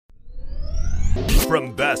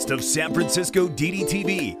From Best of San Francisco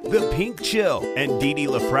DDTV, The Pink Chill, and Didi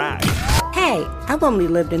LaFrac. Hey, I've only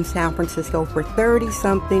lived in San Francisco for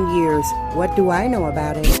 30-something years. What do I know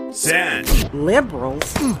about it? San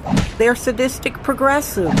Liberals? They're sadistic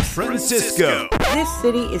progressives. Francisco. This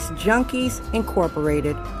city is Junkies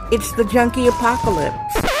Incorporated. It's the junkie apocalypse.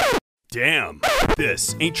 Damn,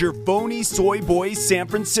 this ain't your phony soy boy San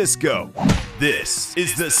Francisco. This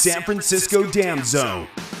is the San Francisco Dam Zone.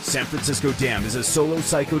 San Francisco Dam is a solo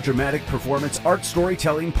psychodramatic performance art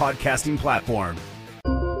storytelling podcasting platform.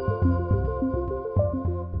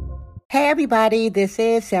 Hey everybody, this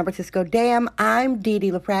is San Francisco Dam. I'm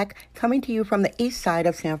Didi LaFrac, coming to you from the east side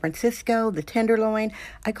of San Francisco, the Tenderloin.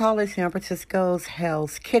 I call it San Francisco's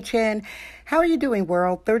Hell's Kitchen. How are you doing,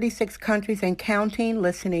 world? 36 countries and counting,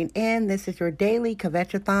 listening in. This is your daily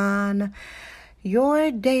kvetch-a-thon.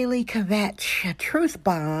 Your daily kvetch truth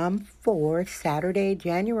bomb for Saturday,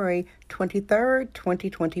 January 23rd,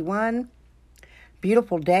 2021.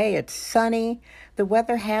 Beautiful day. It's sunny. The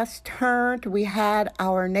weather has turned. We had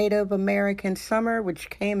our Native American summer,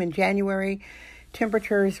 which came in January.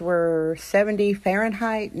 Temperatures were 70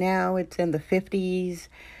 Fahrenheit. Now it's in the 50s.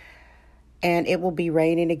 And it will be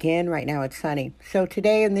raining again. Right now it's sunny. So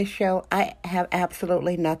today in this show, I have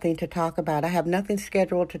absolutely nothing to talk about. I have nothing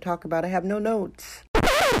scheduled to talk about. I have no notes.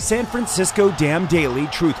 San Francisco Dam Daily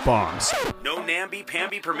Truth Bombs. No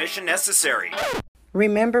namby-pamby permission necessary.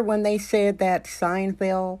 Remember when they said that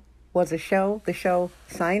Seinfeld was a show? The show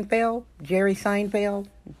Seinfeld? Jerry Seinfeld?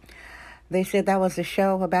 They said that was a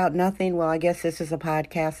show about nothing. Well, I guess this is a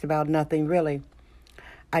podcast about nothing, really.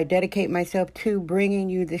 I dedicate myself to bringing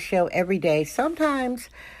you the show every day. Sometimes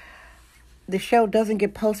the show doesn't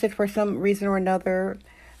get posted for some reason or another,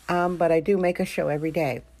 but I do make a show every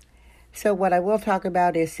day. So what I will talk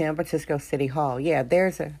about is San Francisco City Hall. Yeah,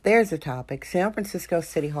 there's a topic. San Francisco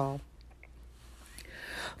City Hall.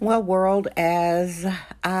 Well, world, as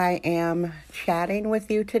I am chatting with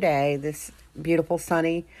you today, this beautiful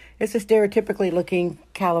sunny, it's a stereotypically looking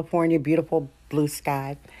California, beautiful blue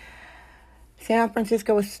sky. San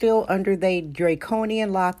Francisco is still under the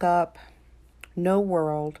draconian lockup. No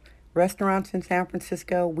world. Restaurants in San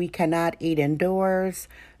Francisco, we cannot eat indoors.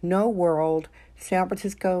 No world. San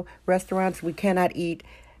Francisco restaurants, we cannot eat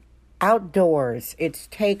outdoors. It's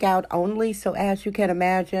takeout only. So as you can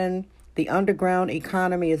imagine, the underground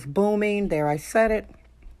economy is booming. There, I said it.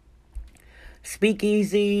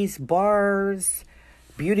 Speakeasies, bars,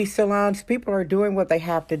 beauty salons. People are doing what they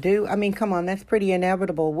have to do. I mean, come on, that's pretty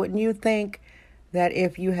inevitable. Wouldn't you think that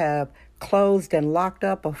if you have closed and locked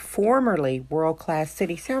up a formerly world-class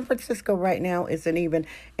city, San Francisco right now isn't even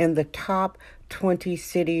in the top 20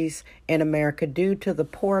 cities in America due to the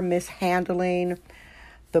poor mishandling,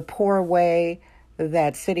 the poor way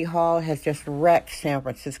that City Hall has just wrecked San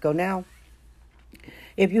Francisco. Now,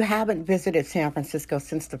 if you haven't visited San Francisco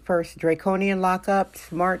since the first draconian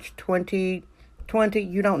lockups, March 2020,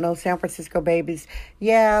 you don't know San Francisco babies.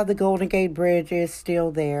 Yeah, the Golden Gate Bridge is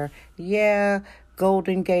still there. Yeah,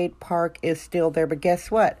 Golden Gate Park is still there. But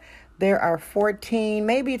guess what? There are 14,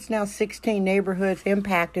 maybe it's now 16 neighborhoods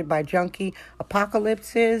impacted by junkie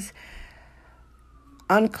apocalypses.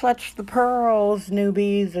 Unclutch the pearls,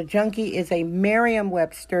 newbies. A junkie is a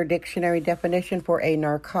Merriam-Webster dictionary definition for a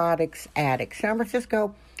narcotics addict. San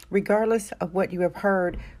Francisco, regardless of what you have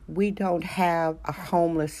heard, we don't have a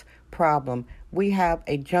homeless problem. We have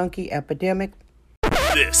a junkie epidemic.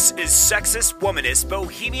 This is sexist, womanist,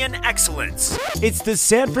 bohemian excellence. It's the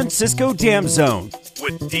San Francisco Dam Zone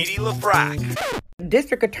with Didi LaFrac.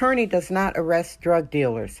 District attorney does not arrest drug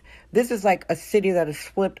dealers. This is like a city that is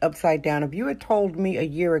flipped upside down. If you had told me a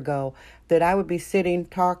year ago that I would be sitting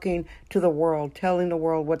talking to the world, telling the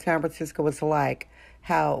world what San Francisco was like,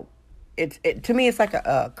 how to me it's like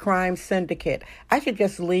a crime syndicate. I should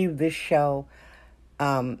just leave this show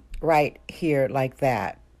right here like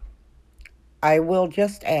that. I will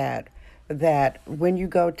just add that when you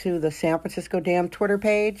go to the San Francisco Dam Twitter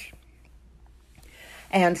page,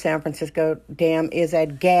 and San Francisco Dam is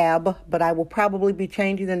at Gab, but I will probably be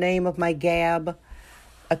changing the name of my Gab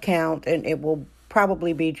account, and it will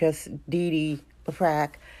probably be just Didi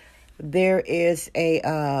LaFrac. There is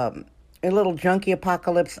a little junkie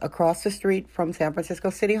apocalypse across the street from San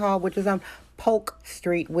Francisco City Hall, which is on Polk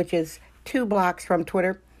Street, which is 2 blocks from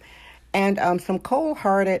Twitter. And some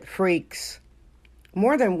cold-hearted freaks,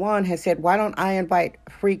 more than one, has said, why don't I invite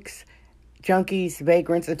freaks, junkies,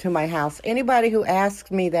 vagrants into my house? Anybody who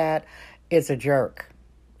asks me that is a jerk.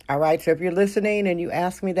 All right, so if you're listening and you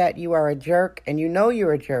ask me that, you are a jerk, and you know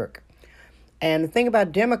you're a jerk. And the thing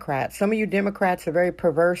about Democrats, some of you Democrats are very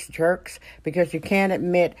perverse jerks because you can't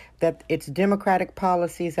admit that it's Democratic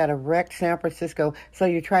policies that have wrecked San Francisco, so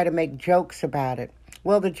you try to make jokes about it.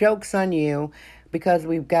 Well, the joke's on you because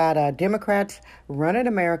we've got Democrats running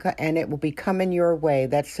America, and it will be coming your way.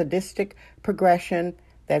 That sadistic progression,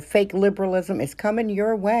 that fake liberalism is coming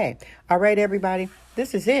your way. All right, everybody,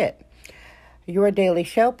 this is it. Your daily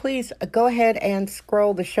show. Please go ahead and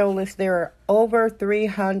scroll the show list. There are over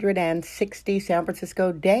 360 San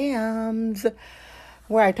Francisco dams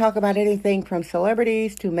where I talk about anything from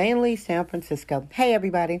celebrities to mainly San Francisco. Hey,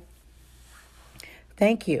 everybody.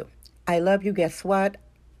 Thank you. I love you. Guess what?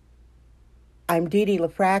 I'm Dee Dee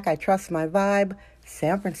LaFrac. I trust my vibe.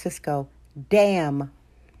 San Francisco. Damn.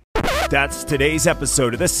 That's today's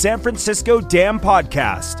episode of the San Francisco Damn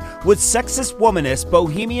Podcast with sexist womanist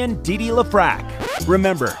bohemian Dee Dee LaFrac.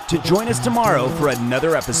 Remember to join us tomorrow for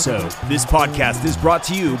another episode. This podcast is brought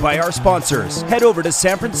to you by our sponsors. Head over to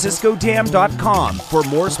sanfranciscodam.com for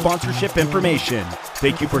more sponsorship information.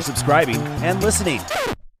 Thank you for subscribing and listening.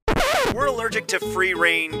 We're allergic to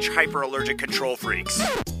free-range, hyper-allergic control freaks.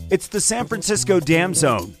 It's the San Francisco Dam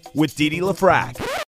Zone with Dee Dee LaFrac.